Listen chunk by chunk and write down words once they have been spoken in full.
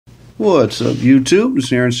What's up, YouTube? It's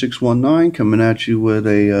Aaron619 coming at you with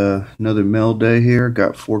another mail day here.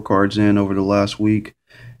 Got 4 cards in over the last week,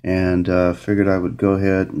 and figured I would go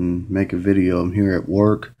ahead and make a video. I'm here at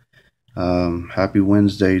work. Happy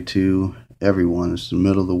Wednesday to everyone. It's the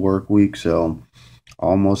middle of the work week, so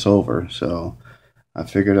almost over. So I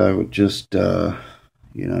figured I would just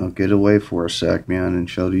get away for a sec, man, and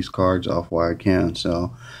show these cards off while I can.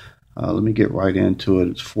 So let me get right into it.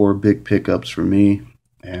 It's 4 big pickups for me.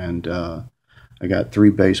 And I got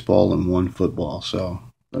 3 baseball and 1 football, so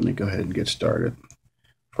let me go ahead and get started.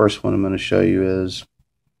 First one I'm going to show you is,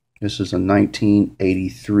 this is a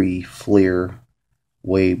 1983 Fleer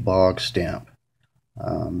Wade Boggs stamp.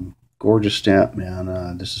 Gorgeous stamp,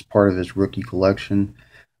 man. This is part of his rookie collection.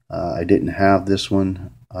 I didn't have this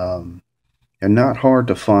one. They're not hard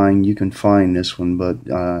to find. You can find this one, but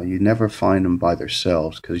you never find them by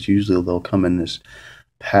themselves, because usually they'll come in this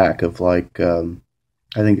pack of like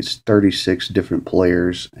I think it's 36 different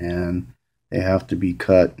players, and they have to be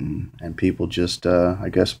cut, and people just, I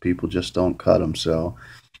guess people just don't cut them. So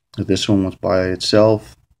this one was by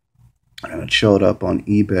itself, and it showed up on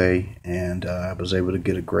eBay, and I was able to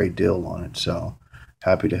get a great deal on it. So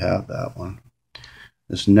happy to have that one.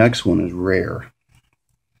 This next one is rare.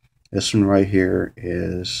 This one right here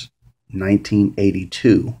is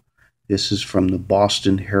 1982. This is from the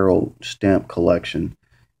Boston Herald stamp collection,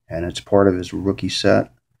 and it's part of his rookie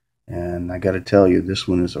set. And I got to tell you, this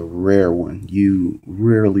one is a rare one. You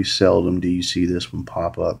rarely, seldom do you see this one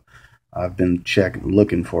pop up. I've been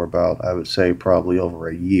looking for about, I would say, probably over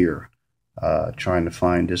a year, trying to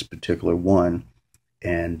find this particular one,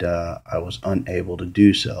 and I was unable to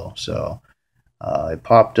do so. So it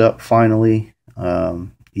popped up finally.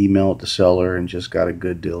 Emailed the seller and just got a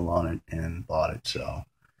good deal on it and bought it. So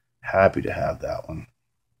happy to have that one.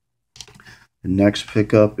 The next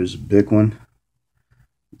pickup is a big one.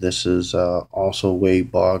 This is also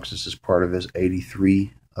Wade Boggs. This is part of his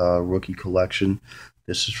 83 rookie collection.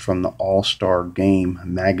 This is from the All-Star Game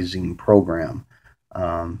magazine program.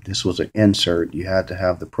 This was an insert. You had to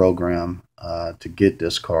have the program to get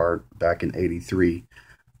this card back in 83.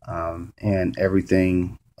 And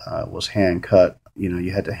everything was hand cut. You know,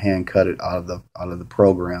 you had to hand cut it out of the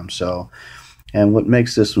program. So, and what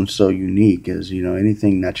makes this one so unique is, you know,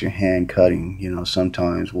 anything that you're hand cutting, you know,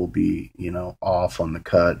 sometimes will be, you know, off on the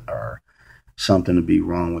cut or something to be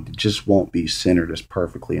wrong with it. Just won't be centered as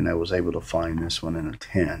perfectly. And I was able to find this one in a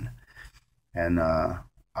 10. And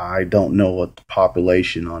I don't know what the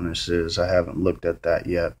population on this is. I haven't looked at that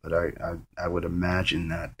yet, but I would imagine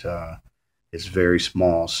that it's very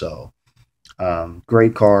small. So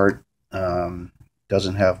great card.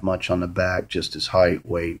 Doesn't have much on the back, just his height,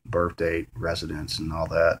 weight, birth date, residence, and all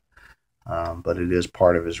that. But it is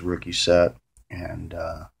part of his rookie set, and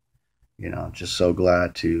you know, just so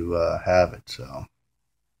glad to have it. So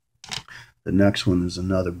the next one is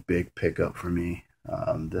another big pickup for me.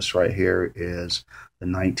 This right here is the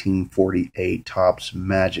 1948 Topps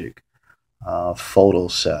Magic photo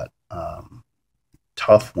set.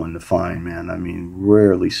 Tough one to find, man. I mean,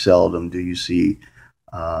 rarely, seldom do you see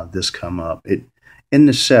this come up. In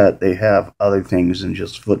the set, they have other things than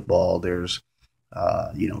just football. There's,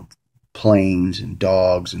 you know, planes and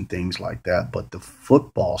dogs and things like that. But the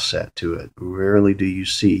football set to it, rarely do you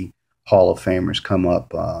see Hall of Famers come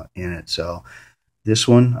up in it. So this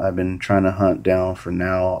one, I've been trying to hunt down for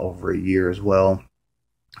now over a year as well.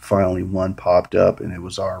 Finally, one popped up, and it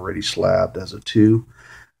was already slabbed as a 2.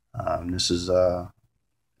 This is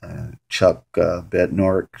Chuck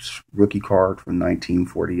Bednerik's rookie card from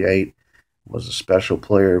 1948. Was a special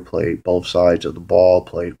player, played both sides of the ball,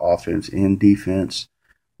 played offense and defense,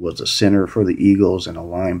 was a center for the Eagles and a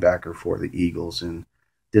linebacker for the Eagles. And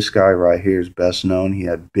this guy right here is best known. He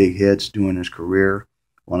had big hits during his career.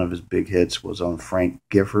 One of his big hits was on Frank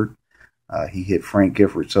Gifford. He hit Frank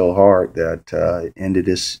Gifford so hard that ended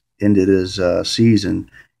his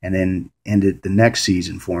season, and then ended the next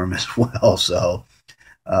season for him as well. So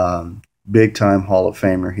big time Hall of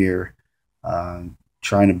Famer here.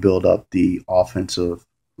 Trying to build up the offensive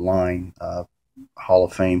line Hall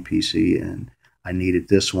of Fame PC, and I needed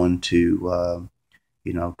this one to,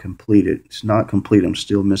 you know, complete it. It's not complete. I'm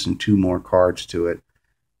still missing 2 more cards to it,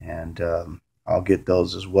 and I'll get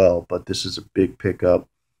those as well. But this is a big pickup.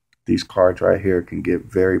 These cards right here can get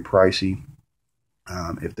very pricey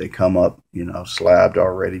if they come up, you know, slabbed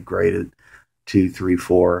already, graded 2, 3,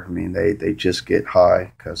 4. I mean, they just get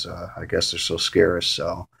high because I guess they're so scarce.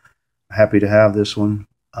 So happy to have this one.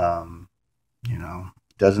 You know,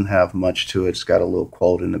 doesn't have much to it. It's got a little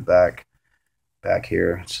quote in the back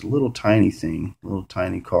here. It's a little tiny thing, a little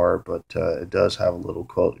tiny card, but it does have a little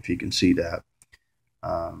quote, if you can see that.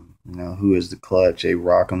 You know, who is the clutch, a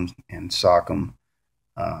rock'em and sock'em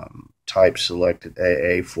type selected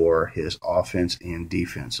AA for his offense and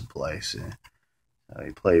defensive play. So,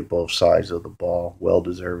 he played both sides of the ball, well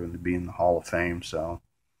deserving to be in the Hall of Fame. So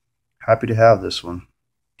happy to have this one.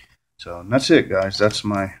 So that's it, guys. That's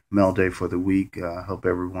my mail day for the week. I hope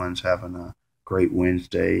everyone's having a great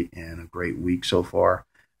Wednesday and a great week so far.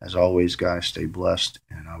 As always, guys, stay blessed,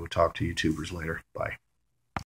 and I will talk to YouTubers later. Bye.